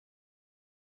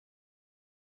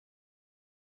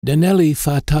Danieli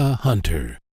FATA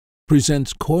Hunter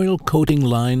presents coil coating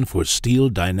line for Steel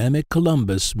Dynamic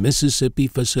Columbus, Mississippi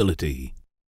facility.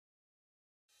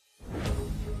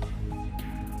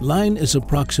 Line is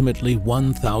approximately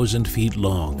 1,000 feet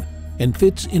long and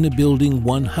fits in a building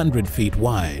 100 feet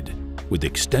wide, with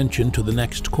extension to the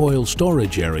next coil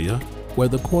storage area where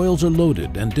the coils are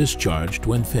loaded and discharged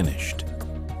when finished.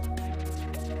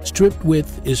 Strip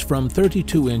width is from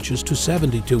 32 inches to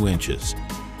 72 inches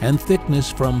and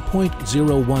thickness from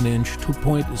 0.01 inch to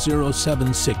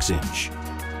 0.076 inch.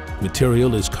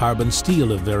 Material is carbon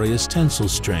steel of various tensile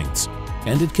strengths,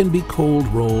 and it can be cold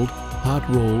rolled, hot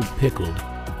rolled, pickled,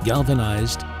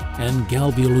 galvanized, and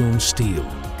galvalume steel.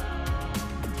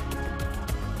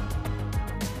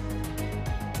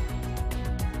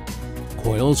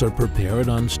 Coils are prepared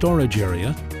on storage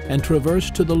area and traverse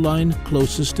to the line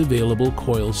closest available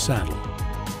coil saddle.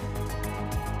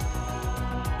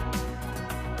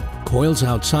 Coils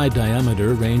outside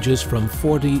diameter ranges from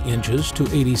 40 inches to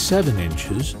 87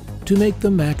 inches to make the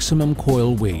maximum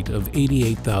coil weight of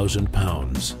 88,000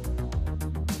 pounds.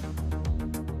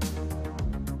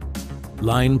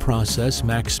 Line process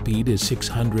max speed is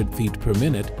 600 feet per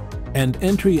minute, and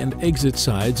entry and exit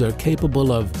sides are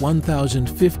capable of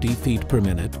 1,050 feet per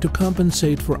minute to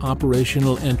compensate for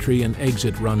operational entry and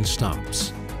exit run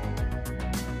stops.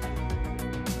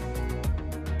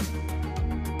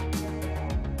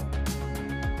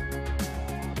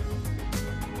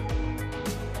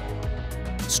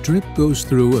 Strip goes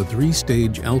through a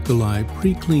three-stage alkali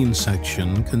pre-clean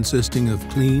section consisting of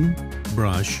clean,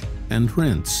 brush, and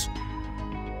rinse.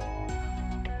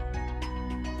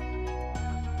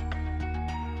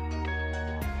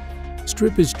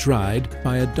 Strip is dried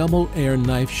by a double air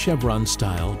knife chevron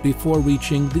style before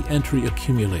reaching the entry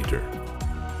accumulator.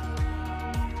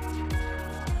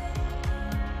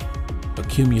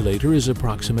 Accumulator is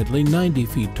approximately 90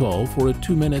 feet tall for a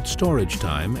 2-minute storage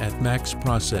time at max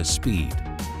process speed.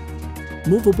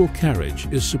 Movable carriage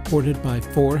is supported by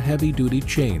 4 heavy-duty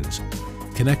chains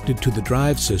connected to the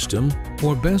drive system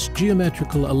for best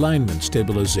geometrical alignment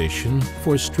stabilization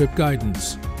for strip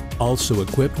guidance. Also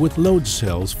equipped with load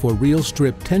cells for real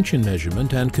strip tension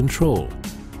measurement and control.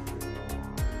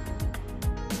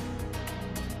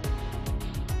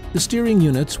 The steering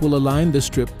units will align the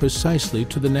strip precisely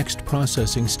to the next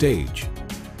processing stage.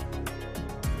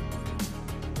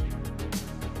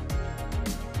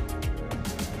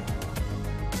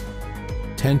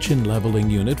 Tension leveling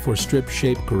unit for strip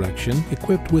shape correction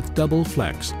equipped with double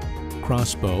flex,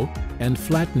 crossbow, and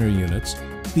flattener units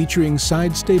featuring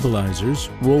side stabilizers,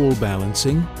 roll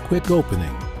balancing, quick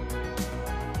opening.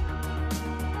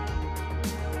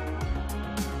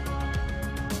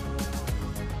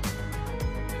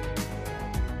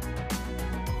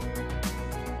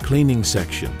 Cleaning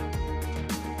section.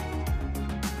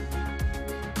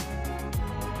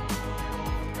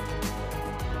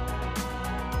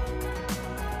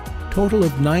 Total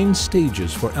of 9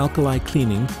 stages for alkali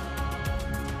cleaning,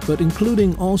 but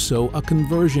including also a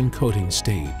conversion coating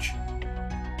stage.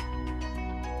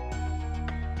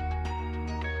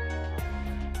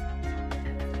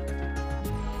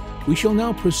 We shall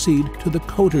now proceed to the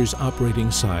coater's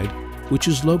operating side, which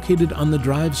is located on the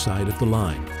drive side of the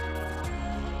line.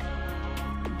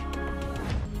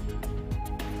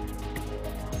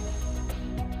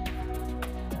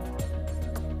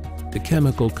 The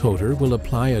chemical coater will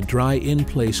apply a dry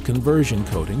in-place conversion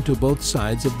coating to both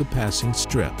sides of the passing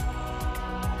strip.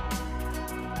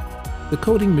 The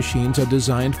coating machines are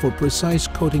designed for precise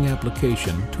coating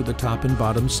application to the top and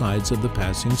bottom sides of the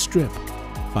passing strip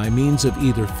by means of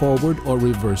either forward or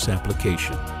reverse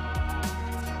application.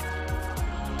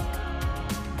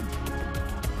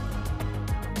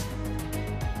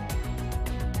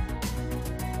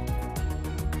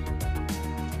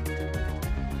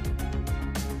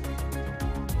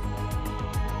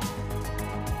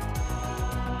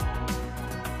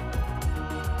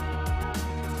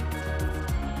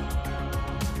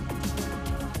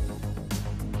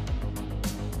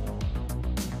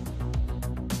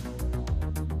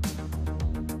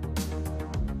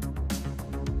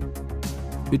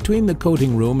 Between the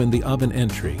coating room and the oven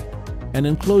entry, an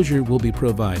enclosure will be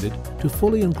provided to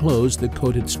fully enclose the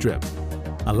coated strip,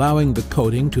 allowing the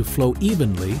coating to flow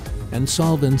evenly and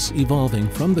solvents evolving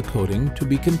from the coating to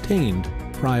be contained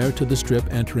prior to the strip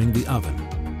entering the oven.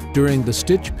 During the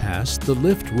stitch pass, the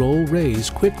lift roll raise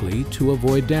quickly to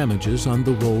avoid damages on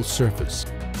the roll surface.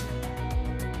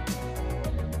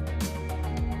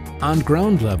 On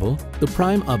ground level, the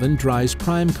prime oven dries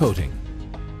prime coating.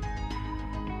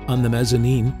 On the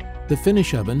mezzanine, the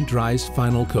finish oven dries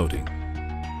final coating.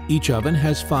 Each oven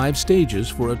has 5 stages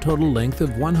for a total length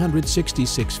of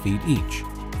 166 feet each.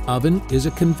 Oven is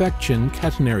a convection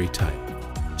catenary type.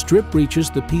 Strip reaches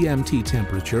the PMT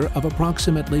temperature of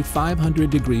approximately 500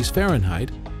 degrees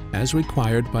Fahrenheit as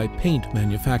required by paint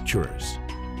manufacturers,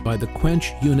 by the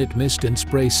quench unit mist and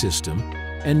spray system,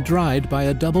 and dried by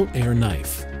a double air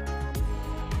knife.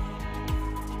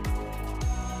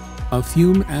 A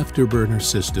fume afterburner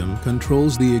system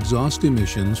controls the exhaust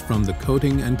emissions from the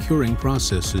coating and curing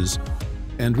processes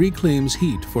and reclaims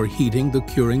heat for heating the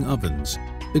curing ovens,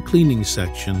 the cleaning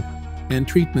section, and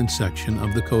treatment section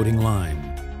of the coating line.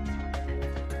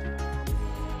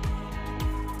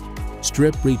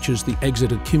 Strip reaches the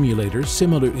exit accumulator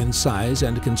similar in size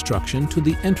and construction to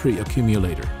the entry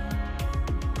accumulator.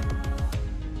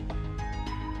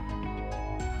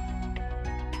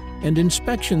 An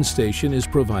inspection station is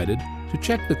provided to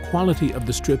check the quality of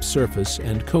the strip surface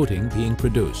and coating being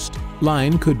produced.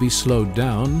 Line could be slowed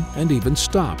down and even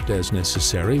stopped as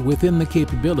necessary within the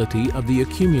capability of the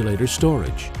accumulator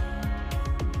storage.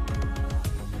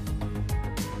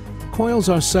 Coils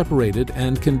are separated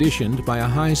and conditioned by a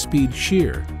high-speed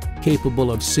shear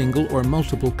capable of single or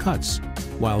multiple cuts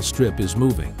while strip is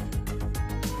moving.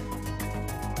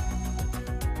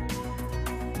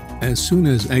 As soon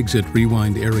as exit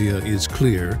rewind area is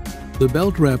clear, the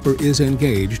belt wrapper is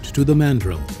engaged to the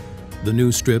mandrel. The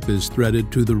new strip is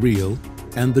threaded to the reel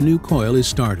and the new coil is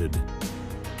started.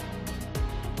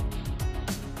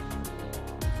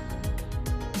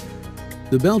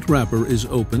 The belt wrapper is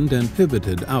opened and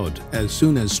pivoted out as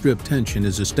soon as strip tension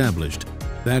is established,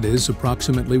 that is,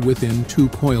 approximately within 2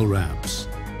 coil wraps.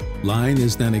 Line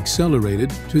is then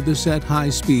accelerated to the set high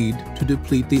speed to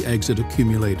deplete the exit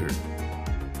accumulator.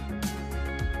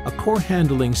 A core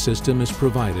handling system is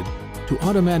provided to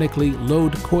automatically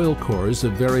load coil cores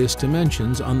of various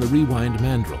dimensions on the rewind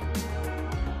mandrel.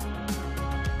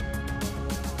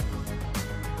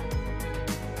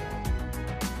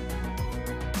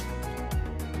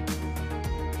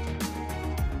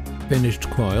 Finished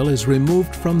coil is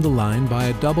removed from the line by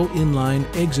a double inline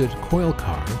exit coil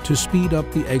car to speed up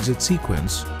the exit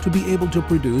sequence to be able to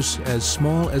produce as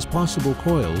small as possible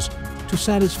coils to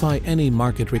satisfy any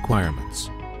market requirements.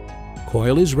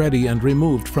 Coil is ready and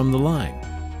removed from the line.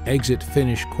 Exit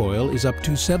finish coil is up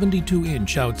to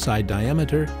 72-inch outside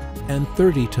diameter and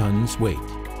 30 tons weight.